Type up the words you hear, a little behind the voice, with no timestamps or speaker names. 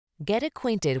Get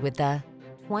acquainted with the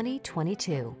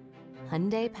 2022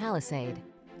 Hyundai Palisade.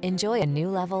 Enjoy a new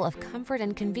level of comfort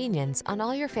and convenience on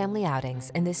all your family outings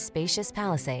in this spacious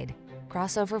Palisade.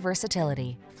 Crossover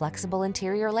versatility, flexible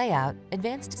interior layout,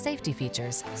 advanced safety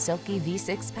features, silky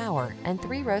V6 power, and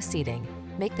 3-row seating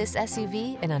make this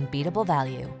SUV an unbeatable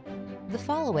value. The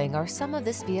following are some of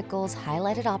this vehicle's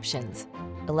highlighted options: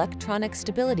 electronic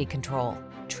stability control,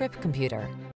 trip computer,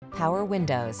 power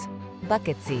windows,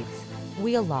 bucket seats,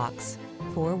 wheel locks,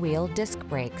 4-wheel disc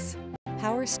brakes,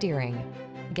 power steering.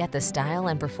 Get the style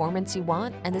and performance you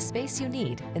want and the space you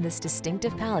need in this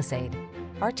distinctive Palisade.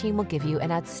 Our team will give you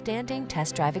an outstanding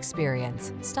test drive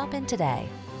experience. Stop in today.